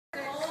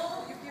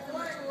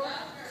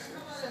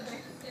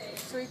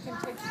so you can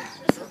take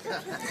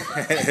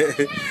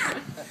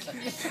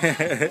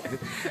pictures.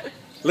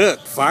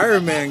 Look,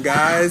 firemen,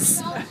 guys.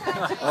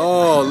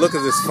 Oh, look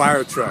at this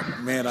fire truck.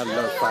 Man, I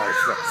love fire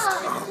trucks.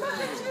 Oh.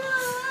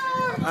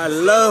 I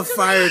love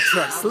fire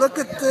trucks. Look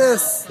at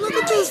this. Look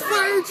at this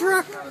fire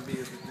truck.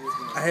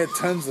 I had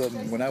tons of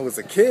them when I was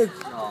a kid.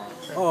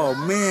 Oh,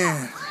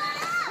 man.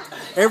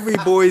 Every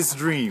boy's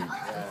dream.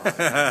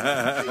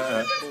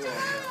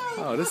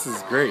 Oh, this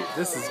is great.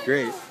 This is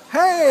great.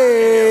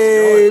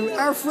 Hey,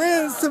 our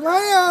friends,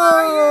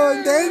 Tamayo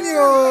and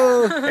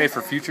Daniel. Hey,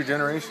 for future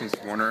generations,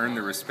 you want to earn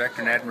the respect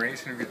and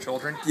admiration of your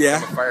children? Yeah.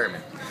 Become a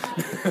fireman.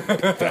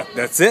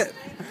 That's it.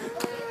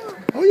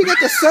 Oh, you got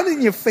the sun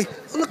in your face.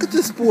 Look at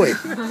this boy.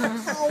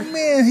 Oh,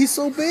 man, he's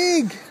so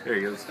big. There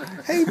he goes.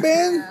 Hey,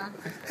 Ben.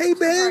 Hey,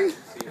 Ben.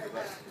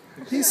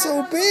 He's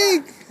so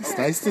big. It's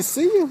nice to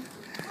see you.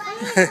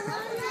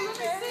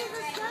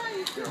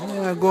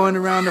 Yeah, going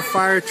around the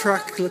fire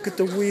truck. Look at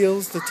the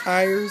wheels, the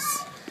tires.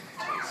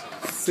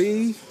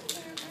 See?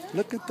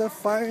 Look at the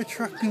fire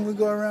truck and we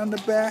go around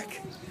the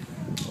back.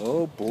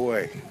 Oh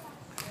boy.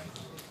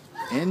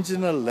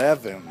 Engine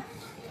 11.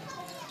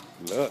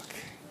 Look.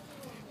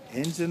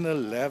 Engine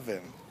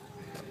 11.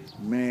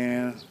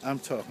 Man, I'm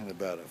talking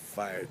about a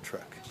fire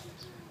truck.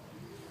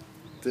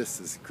 This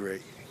is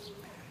great.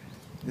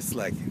 It's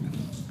like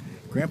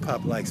Grandpa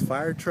likes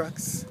fire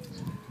trucks.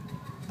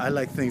 I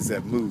like things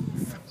that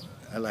move.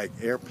 I like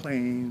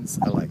airplanes.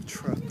 I like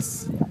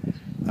trucks.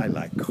 I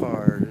like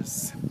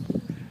cars.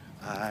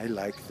 I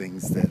like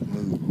things that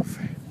move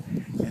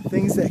and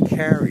things that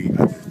carry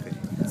other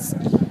things.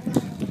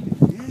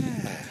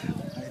 Yeah,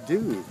 I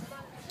do.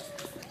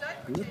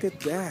 Look at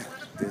that.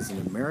 There's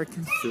an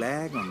American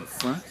flag on the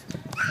front.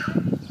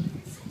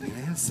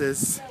 And it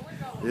says,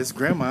 there's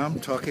Grandma. I'm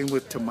talking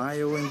with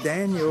Tamayo and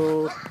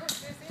Daniel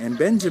and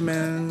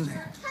Benjamin.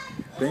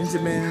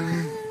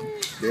 Benjamin.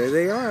 There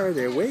they are.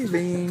 They're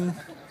waving.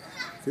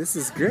 This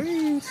is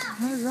great.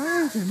 All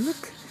right. And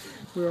look.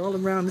 We're all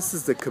around. This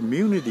is the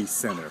community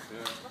center.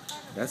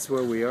 That's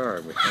where we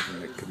are. We're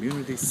having the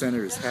community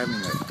center is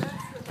having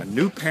a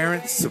new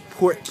parent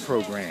support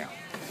program.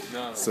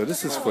 So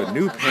this is for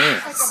new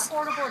parents.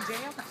 Like a portable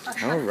jam.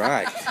 All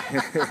right.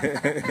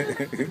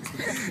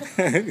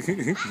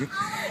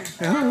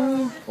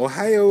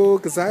 Ohayo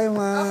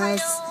gozaimasu.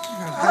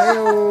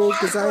 Ohayo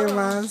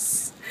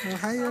gozaimasu.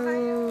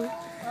 Ohayo.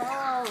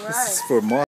 All right. This is for Moss.